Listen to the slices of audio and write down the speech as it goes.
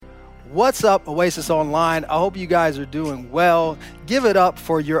What's up, Oasis Online? I hope you guys are doing well. Give it up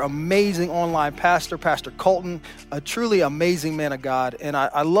for your amazing online pastor, Pastor Colton, a truly amazing man of God. And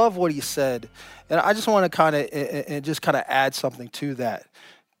I love what he said. And I just want to kind of add something to that.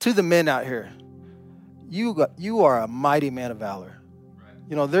 To the men out here, you are a mighty man of valor.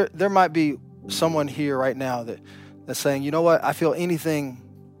 You know, there might be someone here right now that's saying, you know what, I feel anything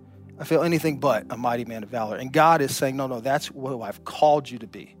but a mighty man of valor. And God is saying, no, that's what I've called you to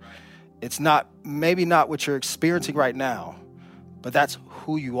be. It's maybe not what you're experiencing right now, but that's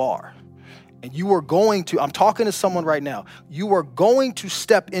who you are. And you are going to, I'm talking to someone right now, you are going to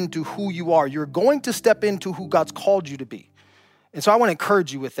step into who you are. You're going to step into who God's called you to be. And so I want to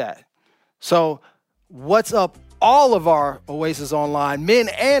encourage you with that. So what's up, all of our Oasis Online, men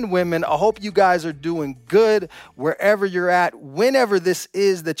and women? I hope you guys are doing good wherever you're at, whenever this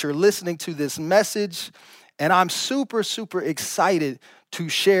is that you're listening to this message. And I'm super, super excited to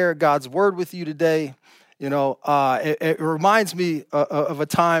share God's word with you today. You know, it reminds me of a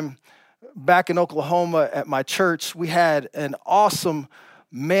time back in Oklahoma at my church. We had an awesome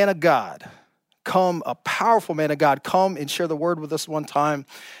man of God a powerful man of God come and share the word with us one time.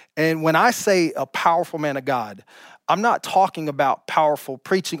 And when I say a powerful man of God, I'm not talking about powerful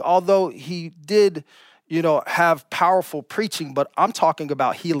preaching, although he did, have powerful preaching, but I'm talking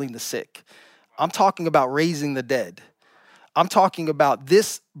about healing the sick. I'm talking about raising the dead. I'm talking about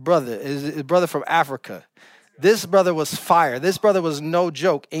this brother, is a brother from Africa. This brother was fire. This brother was no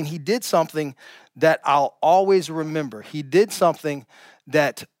joke. And he did something that I'll always remember. He did something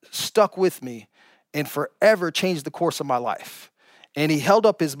that stuck with me and forever changed the course of my life. And he held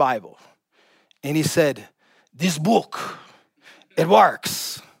up his Bible and he said, this book, it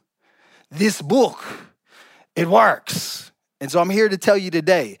works. This book, it works. And so I'm here to tell you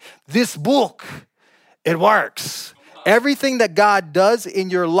today, this book, it works. Everything that God does in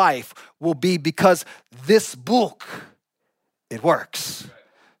your life will be because this book, it works.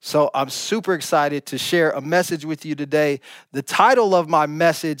 So I'm super excited to share a message with you today. The title of my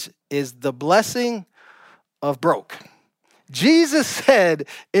message is The Blessing of Broke. Jesus said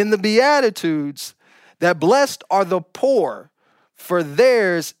in the Beatitudes that blessed are the poor, for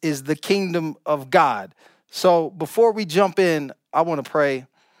theirs is the kingdom of God. So before we jump in, I want to pray.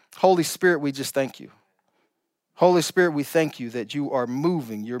 Holy Spirit, we just thank you. Holy Spirit, we thank you that you are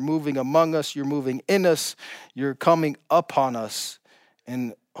moving. You're moving among us. You're moving in us. You're coming upon us.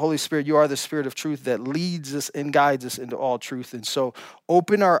 And Holy Spirit, you are the Spirit of truth that leads us and guides us into all truth. And so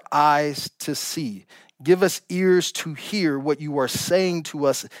open our eyes to see. Give us ears to hear what you are saying to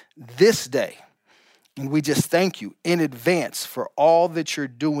us this day. And we just thank you in advance for all that you're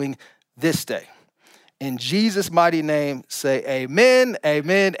doing this day. In Jesus' mighty name, say amen,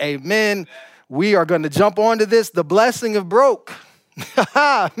 amen, amen. We are going to jump onto this, the blessing of broke.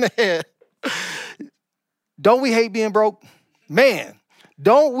 Man, don't we hate being broke? Man,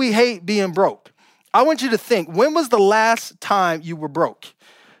 don't we hate being broke? I want you to think, when was the last time you were broke?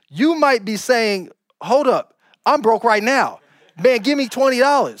 You might be saying, hold up, I'm broke right now. Man, give me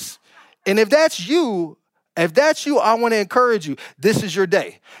 $20. And if that's you, I want to encourage you. This is your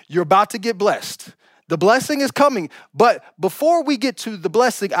day. You're about to get blessed. The blessing is coming. But before we get to the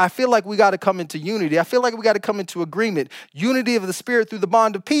blessing, I feel like we got to come into unity. I feel like we got to come into agreement. Unity of the Spirit through the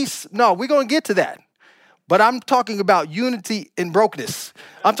bond of peace. No, we're going to get to that. But I'm talking about unity in brokenness.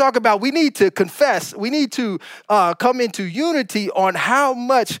 I'm talking about we need to confess. We need to come into unity on how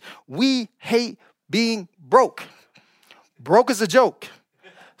much we hate being broke. Broke is a joke.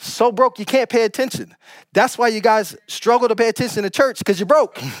 So broke you can't pay attention. That's why you guys struggle to pay attention to church, because you're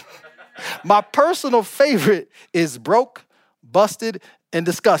broke. My personal favorite is Broke, Busted, and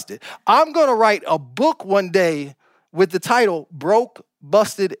Disgusted. I'm going to write a book one day with the title Broke,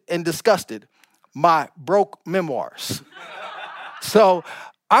 Busted, and Disgusted, my broke memoirs. So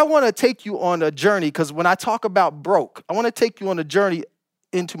I want to take you on a journey, because when I talk about broke, I want to take you on a journey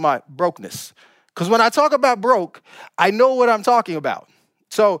into my brokenness. Because when I talk about broke, I know what I'm talking about.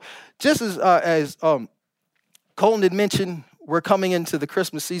 So just as Colton had mentioned, we're coming into the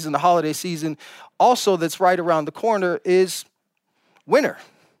Christmas season, the holiday season. Also, that's right around the corner is winter.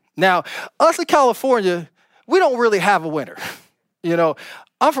 Now, us in California, we don't really have a winter. You know,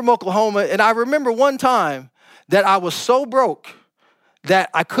 I'm from Oklahoma, and I remember one time that I was so broke that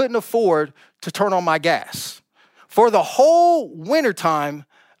I couldn't afford to turn on my gas. For the whole winter time,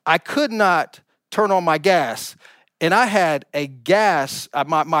 I could not turn on my gas. And I had a gas,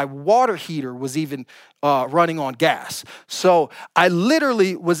 my water heater was even running on gas. So I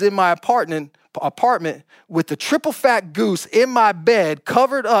literally was in my apartment with the triple fat goose in my bed,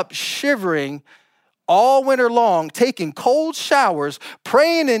 covered up, shivering all winter long, taking cold showers,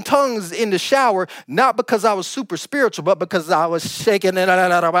 praying in tongues in the shower, not because I was super spiritual, but because I was shaking and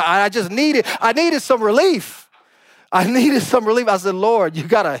I needed some relief. I needed some relief. I said, Lord, you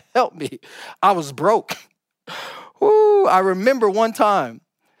got to help me. I was broke. Ooh, I remember one time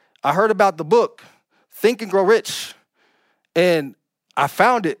I heard about the book, Think and Grow Rich, and I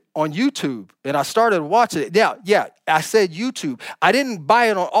found it on YouTube, and I started watching it. Now, yeah, I said YouTube. I didn't buy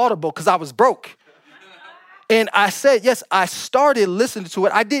it on Audible because I was broke. And I said, yes, I started listening to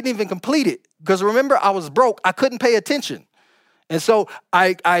it. I didn't even complete it because remember, I was broke. I couldn't pay attention. And so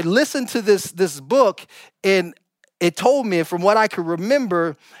I listened to this book, and it told me, and from what I could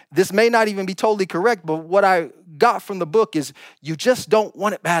remember, this may not even be totally correct, but what I got from the book is you just don't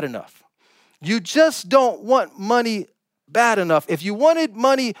want it bad enough. You just don't want money bad enough. If you wanted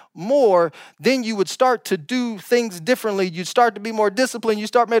money more, then you would start to do things differently. You'd start to be more disciplined. You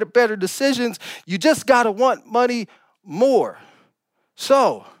start making better decisions. You just got to want money more.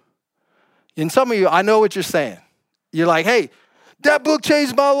 So, and some of you, I know what you're saying. You're like, hey, that book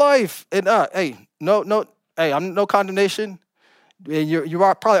changed my life. And hey, I'm no condemnation. And you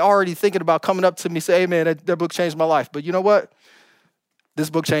are probably already thinking about coming up to me, say, hey man, that book changed my life. But you know what? This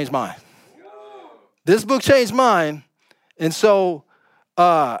book changed mine. This book changed mine. And so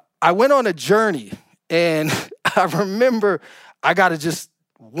I went on a journey, and I remember I got to just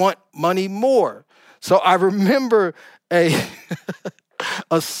want money more. So I remember a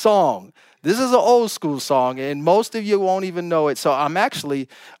song. This is an old school song, and most of you won't even know it. So I'm not going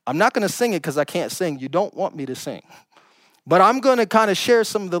to sing it because I can't sing. You don't want me to sing. But I'm going to kind of share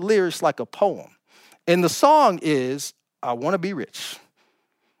some of the lyrics like a poem. And the song is, I Want to Be Rich.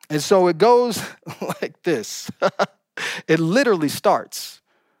 And so it goes like this. It literally starts,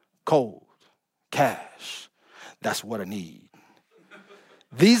 cold, cash, that's what I need.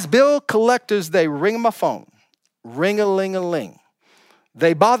 These bill collectors, they ring my phone, ring-a-ling-a-ling.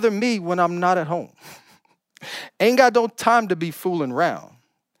 They bother me when I'm not at home. Ain't got no time to be fooling around.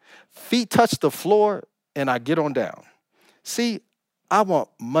 Feet touch the floor and I get on down. See, I want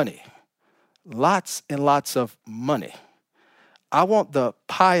money, lots and lots of money. I want the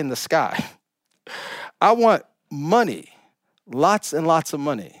pie in the sky. I want money, lots and lots of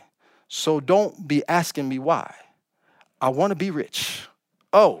money. So don't be asking me why. I want to be rich.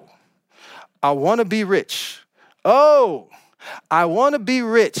 Oh, I want to be rich. Oh, I want to be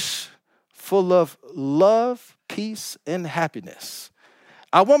rich, full of love, peace, and happiness.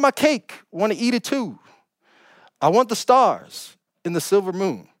 I want my cake, want to eat it too. I want the stars in the silver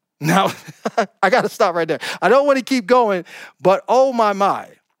moon. Now, I got to stop right there. I don't want to keep going, but oh my.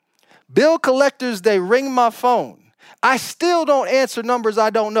 Bill collectors, they ring my phone. I still don't answer numbers I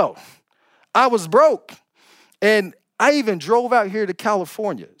don't know. I was broke, and I even drove out here to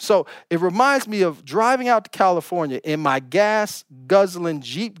California. So it reminds me of driving out to California in my gas-guzzling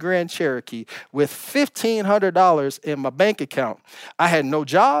Jeep Grand Cherokee with $1,500 in my bank account. I had no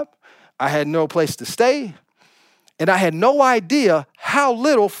job. I had no place to stay. And I had no idea how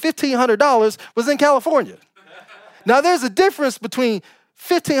little $1,500 was in California. Now, there's a difference between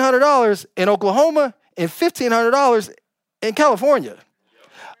 $1,500 in Oklahoma and $1,500 in California.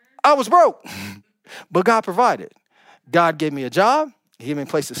 I was broke, but God provided. God gave me a job. He gave me a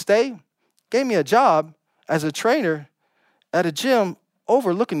place to stay. Gave me a job as a trainer at a gym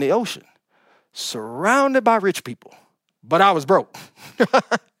overlooking the ocean, surrounded by rich people. But I was broke.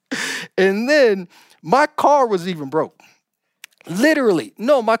 And then my car was even broke. Literally,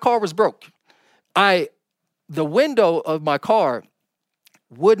 no, my car was broke. The window of my car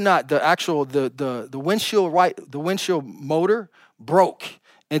would not, the windshield motor broke.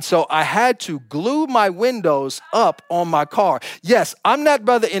 And so I had to glue my windows up on my car. Yes, I'm that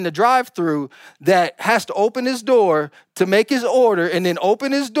brother in the drive-thru that has to open his door to make his order and then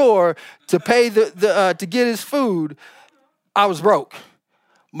open his door to pay to get his food. I was broke.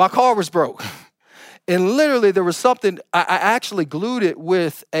 My car was broke. And literally there was something, I actually glued it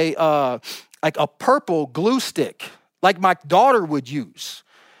with a purple glue stick, like my daughter would use.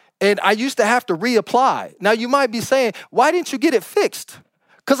 And I used to have to reapply. Now you might be saying, why didn't you get it fixed?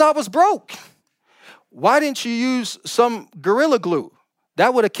 Because I was broke. Why didn't you use some Gorilla Glue?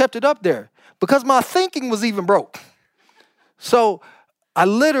 That would have kept it up there. Because my thinking was even broke. So I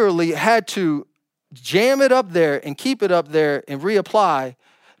literally had to jam it up there and keep it up there and reapply.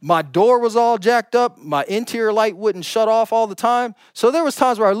 My door was all jacked up. My interior light wouldn't shut off all the time. So there was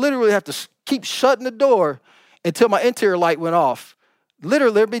times where I literally have to keep shutting the door until my interior light went off.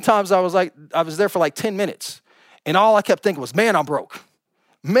 Literally, there'd be times I was there for like 10 minutes. And all I kept thinking was, man, I'm broke.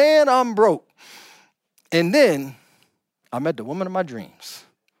 Man, I'm broke. And then I met the woman of my dreams.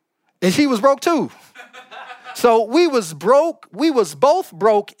 And she was broke too. So we was both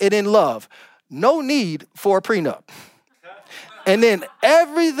broke and in love. No need for a prenup. And then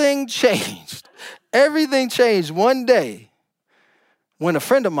everything changed. Everything changed one day when a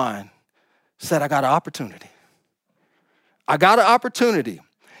friend of mine said, I got an opportunity. I got an opportunity.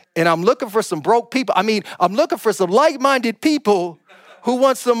 And I'm looking for some broke people. I'm looking for some like-minded people who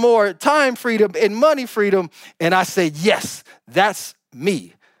want some more time freedom and money freedom. And I said, yes, that's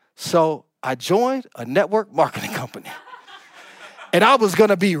me. So I joined a network marketing company. And I was going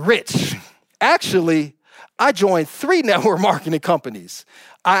to be rich. Actually, I joined 3 network marketing companies.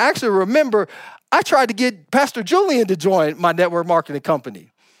 I actually remember I tried to get Pastor Julian to join my network marketing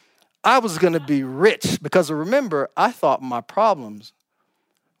company. I was going to be rich because remember, I thought my problems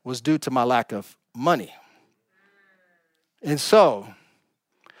was due to my lack of money. And so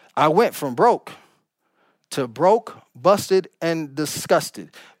I went from broke to broke, busted, and disgusted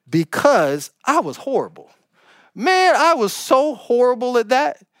because I was horrible. Man, I was so horrible at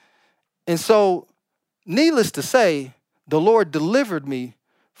that. And so, needless to say, the Lord delivered me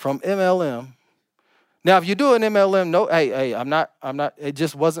from MLM. Now, if you do an MLM, no, hey, I'm not, it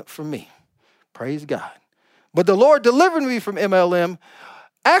just wasn't for me. Praise God. But the Lord delivered me from MLM.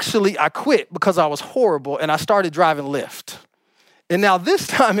 Actually, I quit because I was horrible and I started driving Lyft. And now this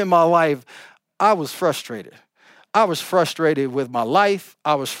time in my life, I was frustrated. I was frustrated with my life.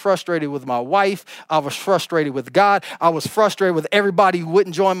 I was frustrated with my wife. I was frustrated with God. I was frustrated with everybody who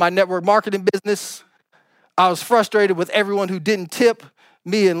wouldn't join my network marketing business. I was frustrated with everyone who didn't tip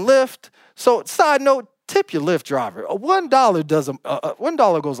me in Lyft. So side note, tip your Lyft driver.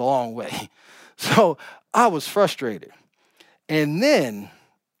 $1 goes a long way. So I was frustrated. And then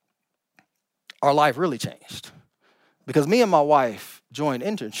our life really changed because me and my wife joined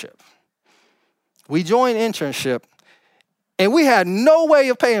internship. We joined internship and we had no way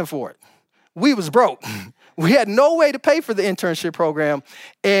of paying for it. We was broke. We had no way to pay for the internship program,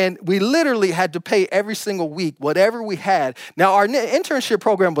 and we literally had to pay every single week whatever we had. Now, our internship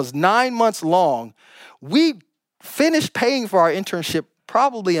program was 9 months long. We finished paying for our internship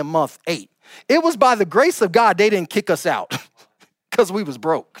probably in month 8. It was by the grace of God they didn't kick us out because we was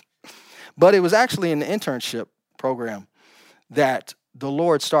broke. But it was actually in the internship program that the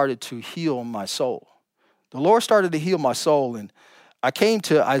Lord started to heal my soul. The Lord started to heal my soul, and I came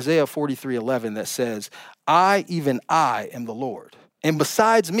to Isaiah 43:11 that says, even I am the Lord, and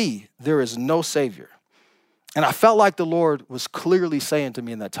besides me, there is no Savior. And I felt like the Lord was clearly saying to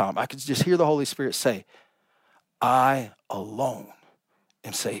me in that time, I could just hear the Holy Spirit say, I alone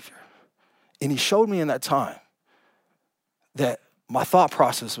am Savior. And he showed me in that time that my thought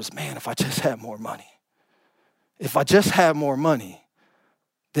process was, man, if I just had more money,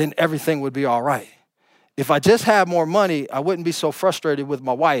 then everything would be all right. If I just had more money, I wouldn't be so frustrated with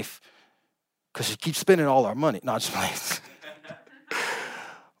my wife because she keeps spending all our money. No, just playing.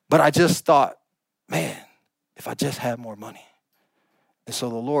 But I just thought, man, if I just had more money. And so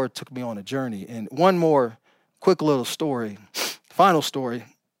the Lord took me on a journey. And one more quick little story, final story.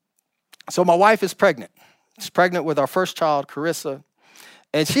 So my wife is pregnant. She's pregnant with our first child, Carissa.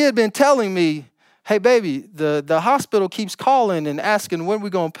 And she had been telling me, hey, baby, the hospital keeps calling and asking when we're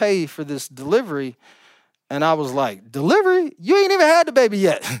going to pay for this delivery. And I was like, delivery? You ain't even had the baby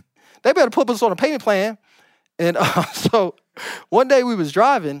yet. They better put us on a payment plan. And so one day we was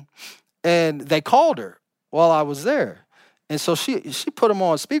driving, and they called her while I was there. And so she put them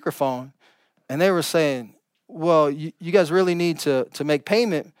on speakerphone, and they were saying, well, you guys really need to make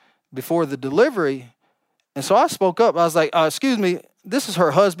payment before the delivery. And so I spoke up. I was like, excuse me, this is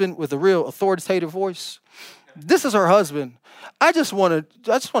her husband with a real authoritative voice. This is her husband. I just want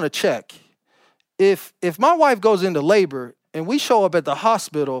to check. If my wife goes into labor and we show up at the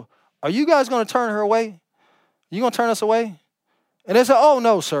hospital, are you guys going to turn her away? You going to turn us away? And they said, oh,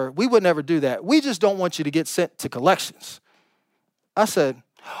 no, sir, we would never do that. We just don't want you to get sent to collections. I said,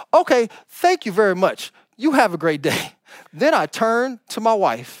 okay, thank you very much. You have a great day. Then I turned to my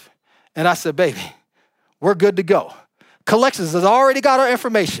wife and I said, baby, we're good to go. Collections has already got our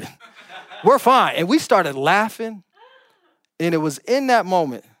information. We're fine. And we started laughing. And it was in that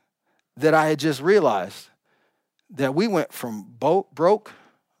moment that I had just realized that we went from broke,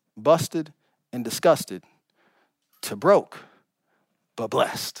 busted, and disgusted to broke, but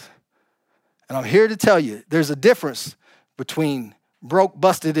blessed. And I'm here to tell you, there's a difference between broke,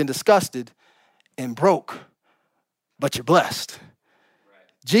 busted, and disgusted and broke, but you're blessed. Right.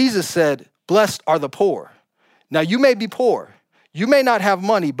 Jesus said, blessed are the poor. Now, you may be poor. You may not have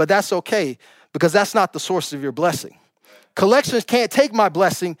money, but that's okay because that's not the source of your blessing. Collections can't take my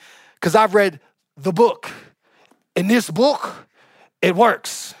blessing because I've read the book. In this book, it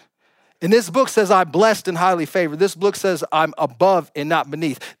works. And this book says I'm blessed and highly favored. This book says I'm above and not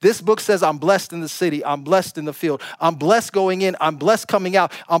beneath. This book says I'm blessed in the city. I'm blessed in the field. I'm blessed going in. I'm blessed coming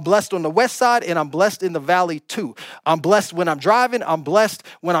out. I'm blessed on the west side and I'm blessed in the valley too. I'm blessed when I'm driving. I'm blessed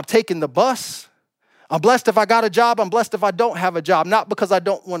when I'm taking the bus. I'm blessed if I got a job. I'm blessed if I don't have a job. Not because I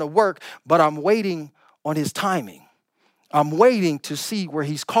don't want to work, but I'm waiting on his timing. I'm waiting to see where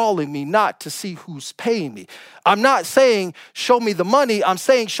he's calling me, not to see who's paying me. I'm not saying, show me the money. I'm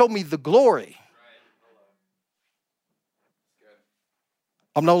saying, show me the glory.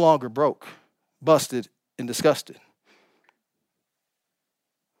 I'm no longer broke, busted, and disgusted.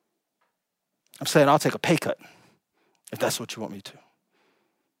 I'm saying I'll take a pay cut if that's what you want me to.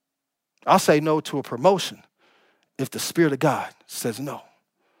 I'll say no to a promotion if the Spirit of God says no.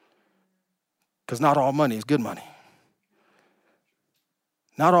 Because not all money is good money.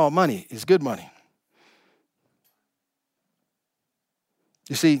 Not all money is good money.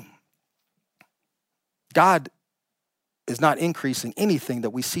 You see, God is not increasing anything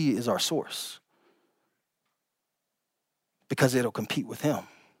that we see as our source because it'll compete with him.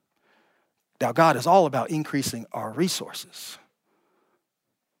 Now, God is all about increasing our resources.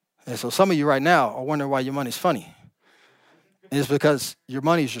 And so some of you right now are wondering why your money's funny. It's because your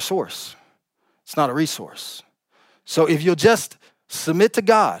money is your source. It's not a resource. So if you'll just submit to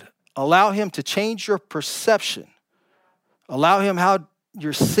God, allow him to change your perception, allow him how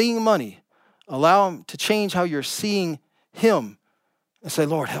you're seeing money, allow him to change how you're seeing him, and say,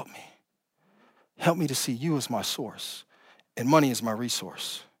 Lord, help me. Help me to see you as my source and money as my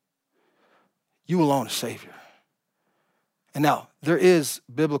resource. You alone are Savior. And now, there is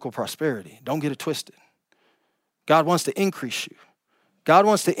biblical prosperity. Don't get it twisted. God wants to increase you. God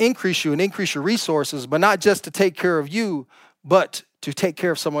wants to increase you and increase your resources, but not just to take care of you, but to take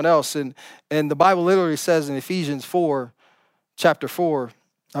care of someone else. And the Bible literally says in Ephesians chapter 4,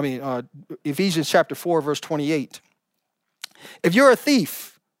 verse 28, if you're a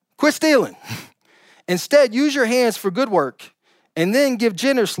thief, quit stealing. Instead, use your hands for good work and then give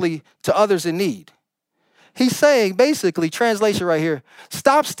generously to others in need. He's saying, basically, translation right here,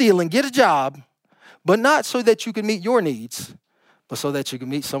 stop stealing, get a job, but not so that you can meet your needs, but so that you can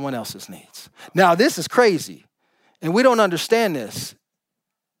meet someone else's needs. Now, this is crazy, and we don't understand this.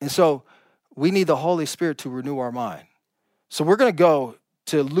 And so we need the Holy Spirit to renew our mind. So we're going to go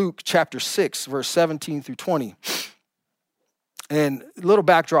to Luke chapter 6, verse 17 through 20. And a little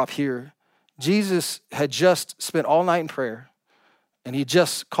backdrop here. Jesus had just spent all night in prayer, and he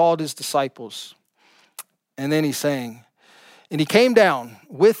just called his disciples. And then he's saying, and he came down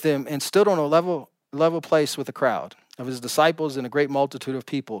with them and stood on a level place with a crowd of his disciples and a great multitude of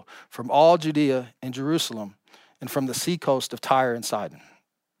people from all Judea and Jerusalem and from the seacoast of Tyre and Sidon,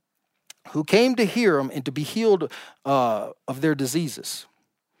 who came to hear him and to be healed of their diseases,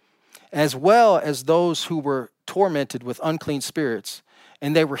 as well as those who were tormented with unclean spirits,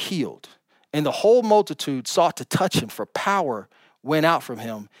 and they were healed. And the whole multitude sought to touch him, for power went out from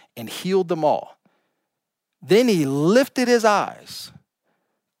him and healed them all. Then he lifted his eyes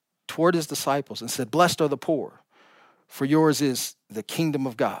toward his disciples and said, blessed are the poor, for yours is the kingdom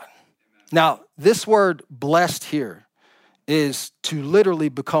of God. Now, this word blessed here is to literally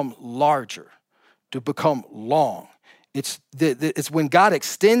become larger, to become long. It's when God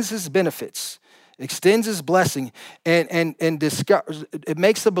extends his benefits, extends his blessing, and it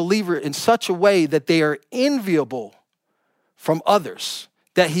makes the believer in such a way that they are enviable from others,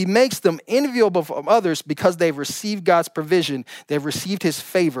 that he makes them enviable from others because they've received God's provision, they've received his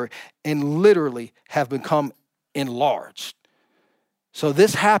favor, and literally have become enlarged. So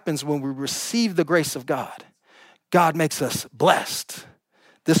this happens when we receive the grace of God. God makes us blessed.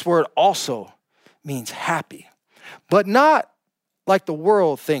 This word also means happy, but not like the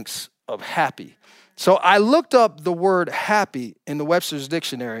world thinks of happy. So I looked up the word happy in the Webster's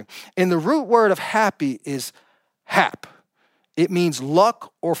dictionary, and the root word of happy is hap. It means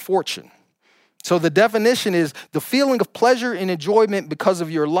luck or fortune. So the definition is the feeling of pleasure and enjoyment because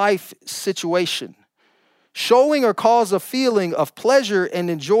of your life situation. Showing or cause a feeling of pleasure and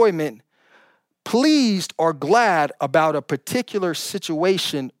enjoyment, pleased or glad about a particular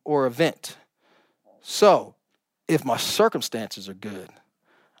situation or event. So if my circumstances are good,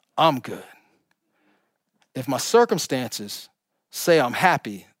 I'm good. If my circumstances say I'm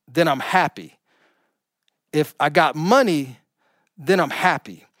happy, then I'm happy. If I got money, then I'm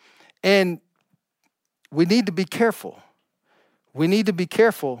happy. And we need to be careful. We need to be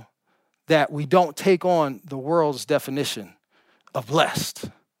careful that we don't take on the world's definition of blessed.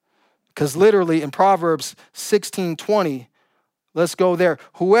 Because literally in Proverbs 16:20, let's go there.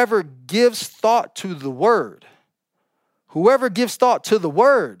 Whoever gives thought to the word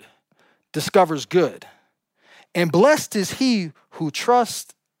discovers good. And blessed is he who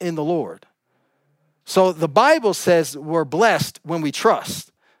trusts in the Lord. So the Bible says we're blessed when we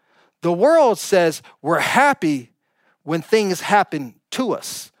trust. The world says we're happy when things happen to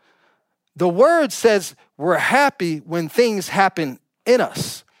us. The word says we're happy when things happen in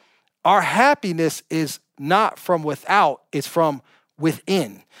us. Our happiness is not from without, it's from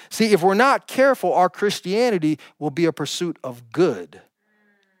within. See, if we're not careful, our Christianity will be a pursuit of good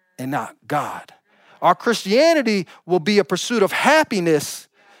and not God. Our Christianity will be a pursuit of happiness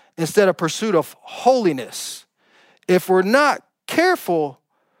instead of pursuit of holiness. If we're not careful,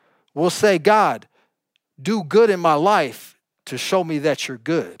 we'll say, God, do good in my life to show me that you're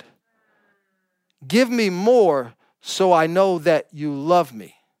good. Give me more so I know that you love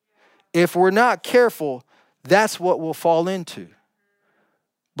me. If we're not careful, that's what we'll fall into.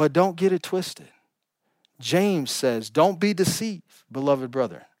 But don't get it twisted. James says, don't be deceived, beloved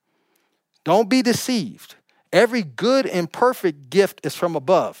brother. Don't be deceived. Every good and perfect gift is from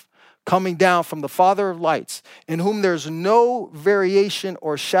above, coming down from the Father of lights, in whom there's no variation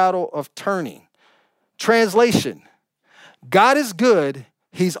or shadow of turning. Translation, God is good,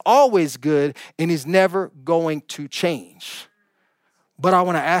 he's always good, and he's never going to change. But I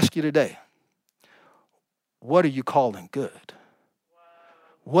want to ask you today, what are you calling good?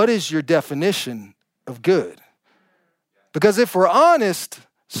 What is your definition of good? Because if we're honest,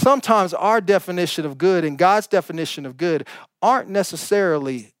 sometimes our definition of good and God's definition of good aren't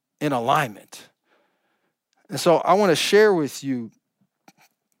necessarily in alignment. And so I want to share with you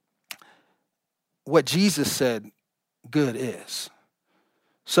what Jesus said good is.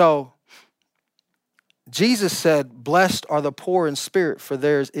 So Jesus said, blessed are the poor in spirit, for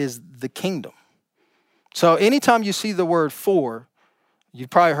theirs is the kingdom. So anytime you see the word for, you've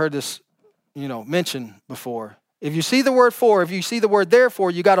probably heard this, mentioned before. If you see the word for, if you see the word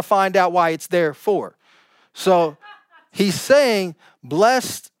therefore, you got to find out why it's there for. So he's saying,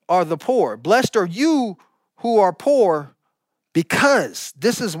 blessed are the poor. Blessed are you who are poor, because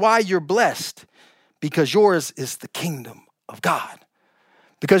this is why you're blessed, because yours is the kingdom of God.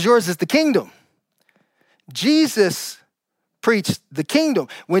 Because yours is the kingdom. Jesus preached the kingdom.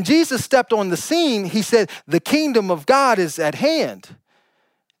 When Jesus stepped on the scene, he said, the kingdom of God is at hand.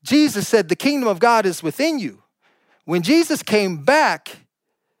 Jesus said, the kingdom of God is within you. When Jesus came back,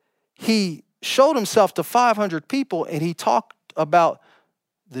 he showed himself to 500 people and he talked about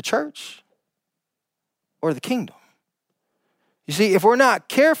the church or the kingdom. You see, if we're not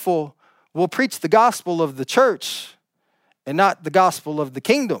careful, we'll preach the gospel of the church and not the gospel of the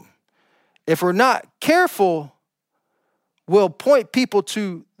kingdom. If we're not careful, we'll point people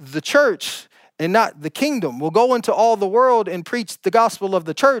to the church and not the kingdom. We'll go into all the world and preach the gospel of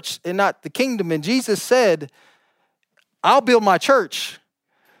the church and not the kingdom. And Jesus said, I'll build my church.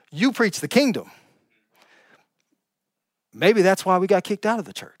 You preach the kingdom. Maybe that's why we got kicked out of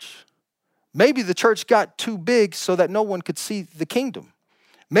the church. Maybe the church got too big so that no one could see the kingdom.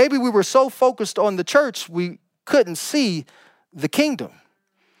 Maybe we were so focused on the church, we couldn't see the kingdom.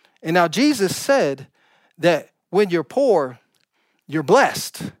 And now Jesus said that when you're poor, you're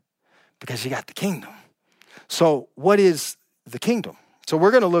blessed because you got the kingdom. So what is the kingdom? So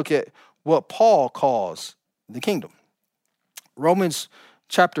we're going to look at what Paul calls the kingdom. Romans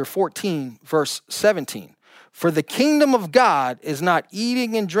chapter 14, verse 17. For the kingdom of God is not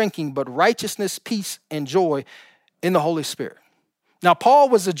eating and drinking, but righteousness, peace, and joy in the Holy Spirit. Now, Paul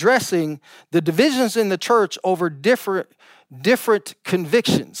was addressing the divisions in the church over different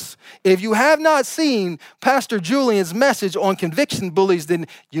convictions. If you have not seen Pastor Julian's message on conviction bullies, then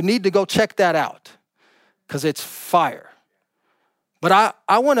you need to go check that out because it's fire. But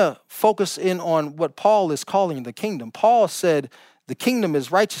I want to focus in on what Paul is calling the kingdom. Paul said the kingdom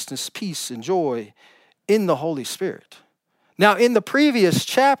is righteousness, peace, and joy in the Holy Spirit. Now, in the previous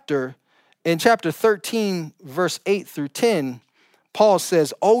chapter, in chapter 13, verse 8 through 10, Paul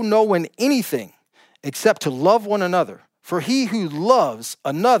says, owe no one anything except to love one another. For he who loves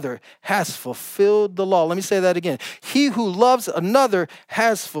another has fulfilled the law. Let me say that again. He who loves another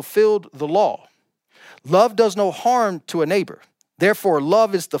has fulfilled the law. Love does no harm to a neighbor. Therefore,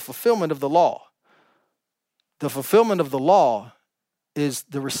 love is the fulfillment of the law. The fulfillment of the law is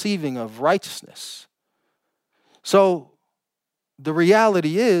the receiving of righteousness. So the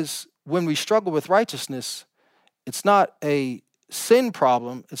reality is, when we struggle with righteousness, it's not a sin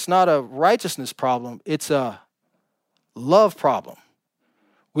problem. It's not a righteousness problem. It's a love problem.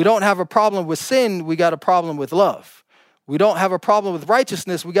 We don't have a problem with sin. We got a problem with love. We don't have a problem with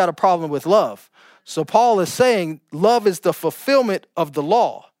righteousness. We got a problem with love. So Paul is saying love is the fulfillment of the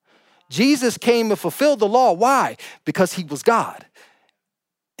law. Jesus came and fulfilled the law. Why? Because he was God.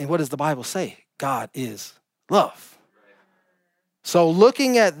 And what does the Bible say? God is love. So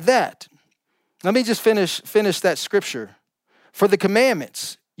looking at that, let me just finish that scripture. For the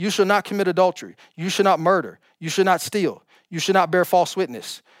commandments, you shall not commit adultery. You shall not murder. You shall not steal. You shall not bear false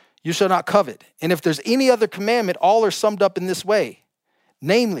witness. You shall not covet. And if there's any other commandment, all are summed up in this way.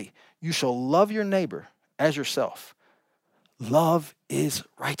 Namely, you shall love your neighbor as yourself. Love is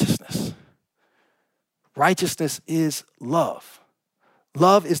righteousness. Righteousness is love.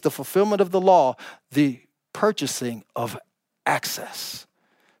 Love is the fulfillment of the law, the purchasing of access.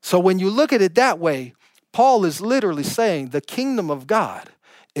 So when you look at it that way, Paul is literally saying the kingdom of God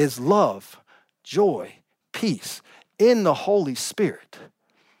is love, joy, peace in the Holy Spirit.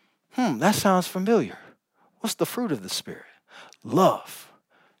 That sounds familiar. What's the fruit of the Spirit? Love,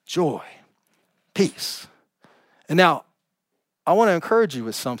 joy, peace. And now, I want to encourage you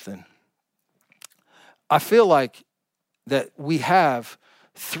with something. I feel like that we have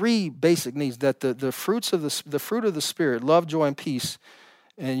three basic needs, that the fruit of the Spirit, love, joy, and peace,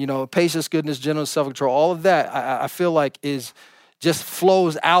 and patience, goodness, gentleness, self-control, all of that, I feel like is just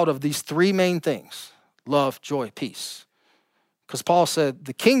flows out of these three main things: love, joy, peace. Because Paul said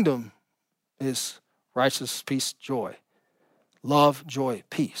the kingdom is righteousness, peace, joy. Love, joy,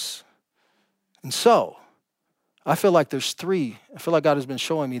 peace. And so, I feel like God has been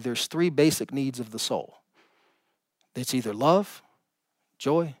showing me there's three basic needs of the soul. It's either love,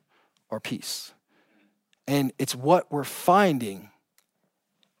 joy, or peace. And it's what we're finding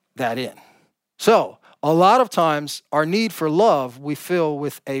that in. So, a lot of times, our need for love, we fill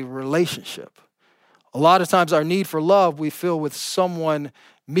with a relationship. A lot of times, our need for love, we fill with someone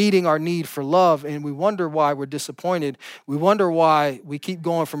meeting our need for love, and we wonder why we're disappointed. We wonder why we keep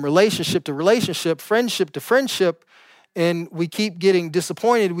going from relationship to relationship, friendship to friendship, and we keep getting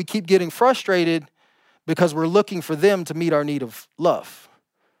disappointed. We keep getting frustrated because we're looking for them to meet our need of love.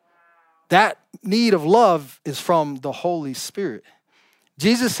 That need of love is from the Holy Spirit.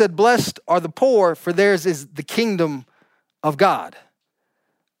 Jesus said, blessed are the poor, for theirs is the kingdom of God.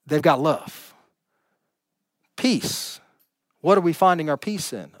 They've got love. Peace. What are we finding our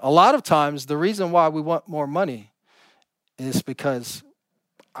peace in? A lot of times, the reason why we want more money is because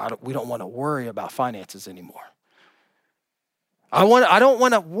we don't want to worry about finances anymore. I don't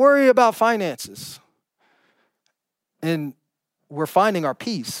want to worry about finances. And we're finding our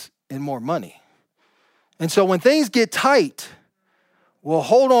peace in more money. And so when things get tight, we'll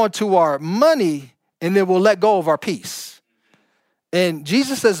hold on to our money and then we'll let go of our peace. And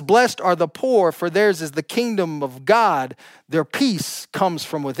Jesus says, blessed are the poor, for theirs is the kingdom of God. Their peace comes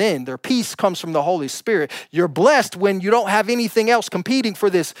from within. Their peace comes from the Holy Spirit. You're blessed when you don't have anything else competing for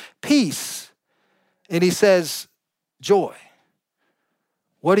this peace. And he says, joy.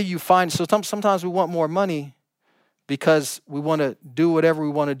 What do you find? So sometimes we want more money because we want to do whatever we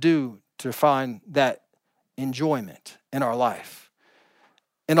want to do to find that enjoyment in our life.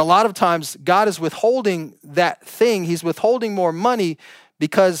 And a lot of times, God is withholding that thing. He's withholding more money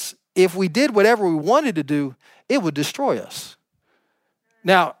because if we did whatever we wanted to do, it would destroy us.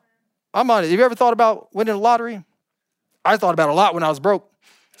 Now, I'm honest. Have you ever thought about winning the lottery? I thought about it a lot when I was broke,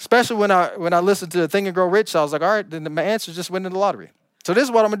 especially when I listened to Think and Grow Rich. I was like, all right, then my answer is just winning the lottery. So this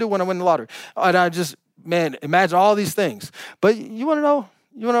is what I'm going to do when I win the lottery. And I just, imagine all these things. But you want to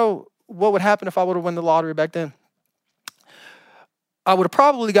know what would happen if I would have won the lottery back then? I would have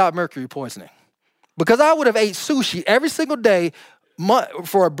probably got mercury poisoning because I would have ate sushi every single day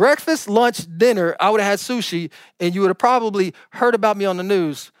for a breakfast, lunch, dinner. I would have had sushi, and you would have probably heard about me on the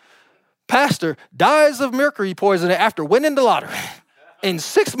news. Pastor dies of mercury poisoning after winning the lottery in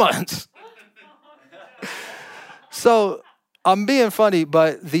 6 months. So I'm being funny,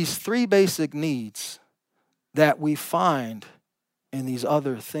 but these three basic needs that we find in these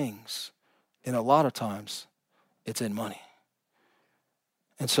other things, and a lot of times it's in money.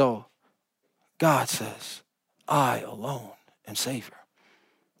 And so God says, I alone am Savior.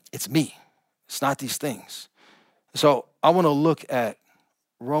 It's me. It's not these things. So I want to look at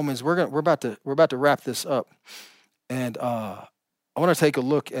Romans. We're about to wrap this up. And I want to take a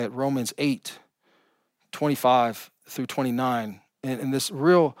look at Romans 8:25 through 29. And this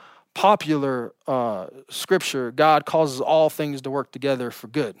real popular scripture, God causes all things to work together for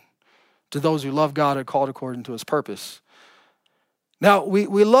good to those who love God and called according to his purpose. Now,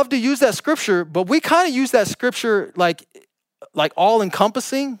 we love to use that scripture, but we kind of use that scripture like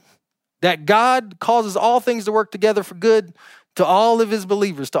all-encompassing, that God causes all things to work together for good to all of his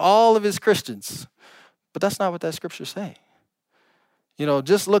believers, to all of his Christians. But that's not what that scripture's saying.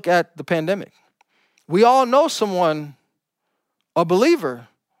 Just look at the pandemic. We all know someone, a believer,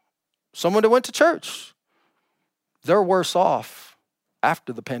 someone that went to church. They're worse off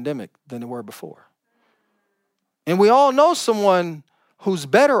after the pandemic than they were before. And we all know someone who's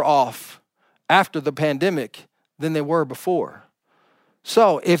better off after the pandemic than they were before.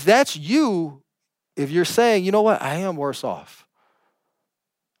 So if that's you, if you're saying, you know what, I am worse off,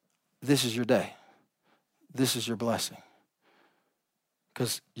 this is your day. This is your blessing.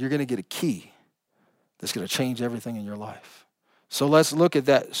 Because you're going to get a key that's going to change everything in your life. So let's look at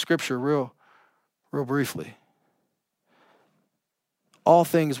that scripture real briefly. All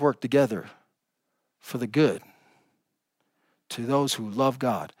things work together for the good to those who love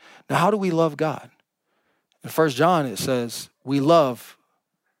God. Now, how do we love God? In 1 John, it says, we love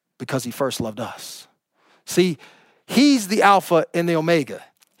because he first loved us. See, he's the Alpha and the Omega.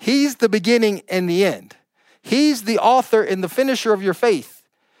 He's the beginning and the end. He's the author and the finisher of your faith.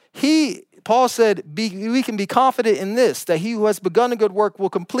 Paul said, we can be confident in this, that he who has begun a good work will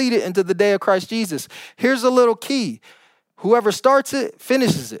complete it into the day of Christ Jesus. Here's a little key. Whoever starts it,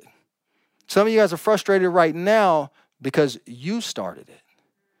 finishes it. Some of you guys are frustrated right now because you started it.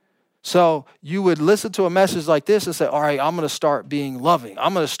 So you would listen to a message like this and say, all right, I'm going to start being loving.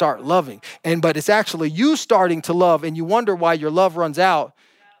 I'm going to start loving. But it's actually you starting to love, and you wonder why your love runs out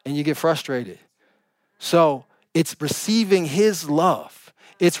and you get frustrated. So it's receiving his love.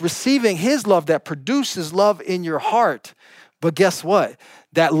 It's receiving his love that produces love in your heart. But guess what?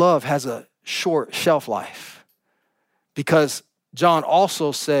 That love has a short shelf life. Because John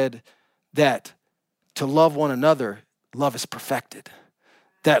also said that to love one another, love is perfected.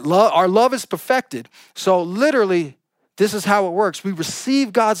 That our love is perfected. So literally, this is how it works. We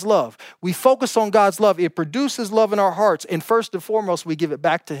receive God's love. We focus on God's love. It produces love in our hearts. And first and foremost, we give it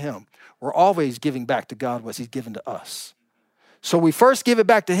back to him. We're always giving back to God what he's given to us. So we first give it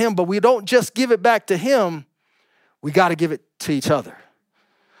back to him, but we don't just give it back to him. We got to give it to each other.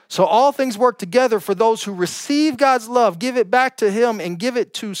 So all things work together for those who receive God's love, give it back to him, and give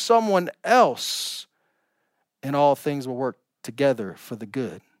it to someone else. And all things will work together for the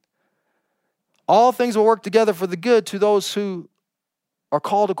good. All things will work together for the good to those who are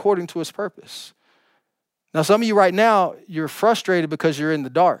called according to his purpose. Now, some of you right now, you're frustrated because you're in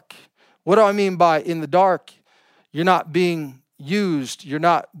the dark. What do I mean by in the dark? You're not being used, you're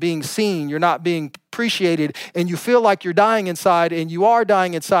not being seen, you're not being appreciated, and you feel like you're dying inside, and you are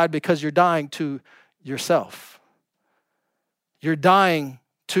dying inside because you're dying to yourself. You're dying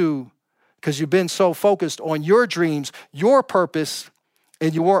because you've been so focused on your dreams, your purpose,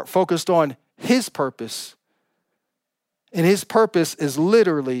 and you weren't focused on his purpose. And his purpose is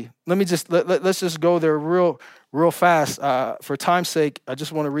literally, let's just go there real fast. For time's sake, I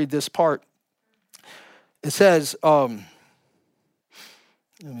just want to read this part. It says,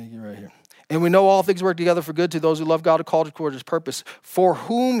 let me get right here. And we know all things work together for good to those who love God and called according to his purpose. For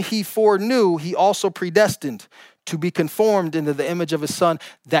whom he foreknew, he also predestined to be conformed into the image of his son,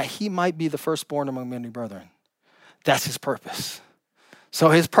 that he might be the firstborn among many brethren. That's his purpose. So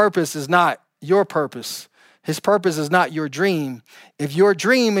his purpose is not your purpose. His purpose is not your dream. If your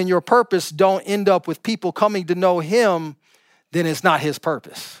dream and your purpose don't end up with people coming to know him, then it's not his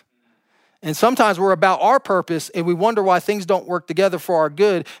purpose. And sometimes we're about our purpose and we wonder why things don't work together for our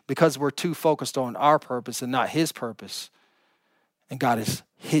good because we're too focused on our purpose and not his purpose. And God has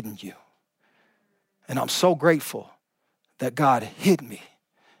hidden you. And I'm so grateful that God hid me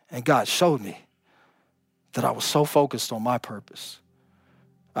and God showed me that I was so focused on my purpose.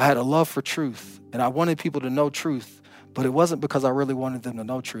 I had a love for truth and I wanted people to know truth, but it wasn't because I really wanted them to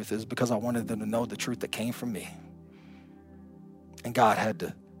know truth. It was because I wanted them to know the truth that came from me. And God had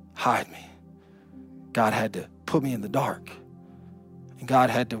to hide me. God had to put me in the dark. And God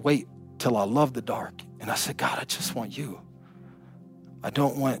had to wait till I loved the dark. And I said, God, I just want you. I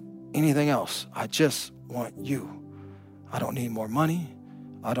don't want anything else. I just want you. I don't need more money.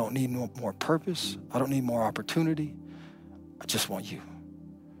 I don't need more purpose. I don't need more opportunity. I just want you.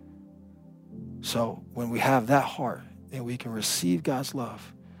 So when we have that heart and we can receive God's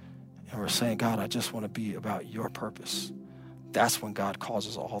love and we're saying, God, I just want to be about your purpose. That's when God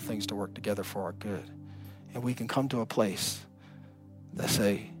causes all things to work together for our good. And we can come to a place that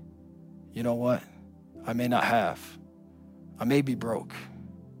say, you know what? I may not have. I may be broke.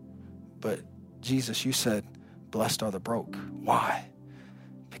 But Jesus, you said, blessed are the broke. Why?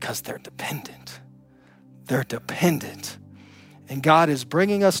 Because they're dependent. They're dependent. And God is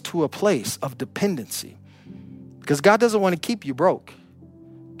bringing us to a place of dependency. Because God doesn't want to keep you broke.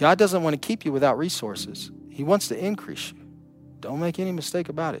 God doesn't want to keep you without resources. He wants to increase you. Don't make any mistake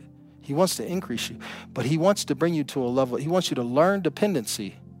about it. He wants to increase you, but he wants to bring you to a level. He wants you to learn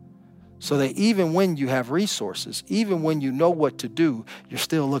dependency so that even when you have resources, even when you know what to do, you're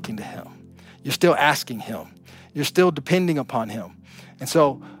still looking to him. You're still asking him. You're still depending upon him. And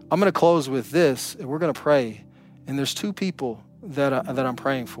so I'm going to close with this, and we're going to pray. And there's two people that I'm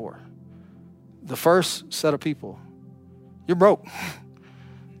praying for. The first set of people, you're broke.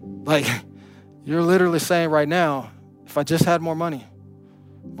 Like, you're literally saying right now, if I just had more money,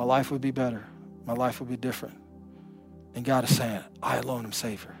 my life would be better. My life would be different. And God is saying, I alone am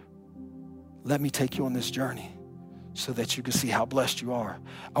Savior. Let me take you on this journey so that you can see how blessed you are.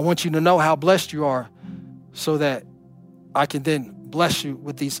 I want you to know how blessed you are so that I can then bless you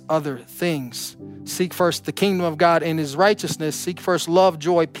with these other things. Seek first the kingdom of God and his righteousness. Seek first love,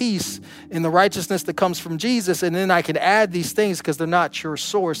 joy, peace, and the righteousness that comes from Jesus. And then I can add these things because they're not your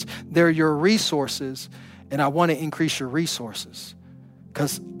source. They're your resources. And I want to increase your resources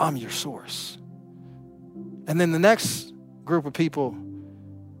because I'm your source. And then the next group of people,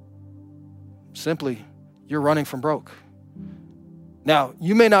 simply, you're running from broke. Now,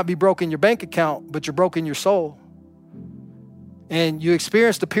 you may not be broke in your bank account, but you're broke in your soul. And you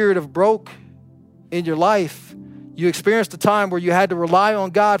experienced a period of broke in your life. You experienced a time where you had to rely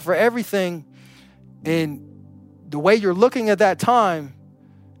on God for everything. And the way you're looking at that time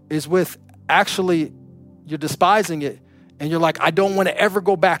is with actually, you're despising it. And you're like, I don't want to ever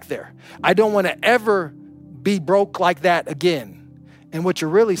go back there. I don't want to ever be broke like that again. And what you're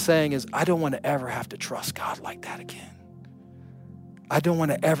really saying is, I don't want to ever have to trust God like that again. I don't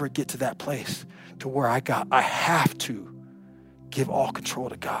want to ever get to that place to where I have to give all control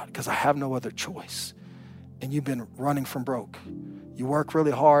to God because I have no other choice. And you've been running from broke. You work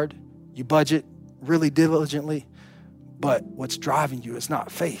really hard. You budget really diligently. But what's driving you is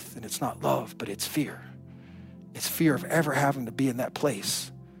not faith and it's not love, but it's fear. It's fear of ever having to be in that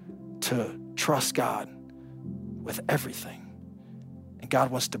place to trust God with everything. And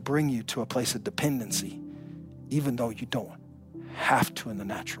God wants to bring you to a place of dependency, even though you don't have to in the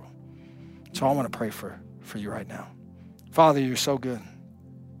natural. So I want to pray for you right now. Father, you're so good.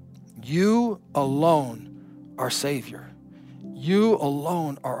 You alone are Savior. You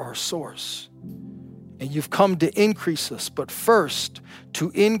alone are our source. And you've come to increase us, but first to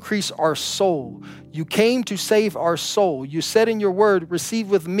increase our soul. You came to save our soul. You said in your word, receive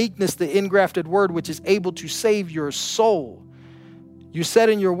with meekness the engrafted word, which is able to save your soul. You said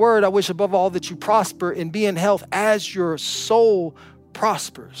in your word, I wish above all that you prosper and be in health as your soul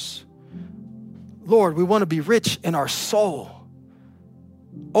prospers. Lord, we want to be rich in our soul.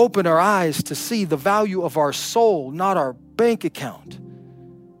 Open our eyes to see the value of our soul, not our bank account.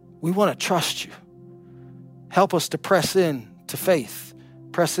 We want to trust you. Help us to press in to faith,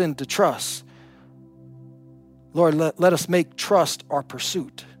 press in to trust. Lord, let us make trust our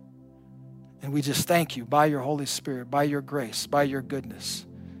pursuit. And we just thank you by your Holy Spirit, by your grace, by your goodness,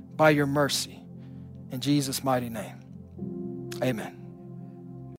 by your mercy. In Jesus' mighty name, amen.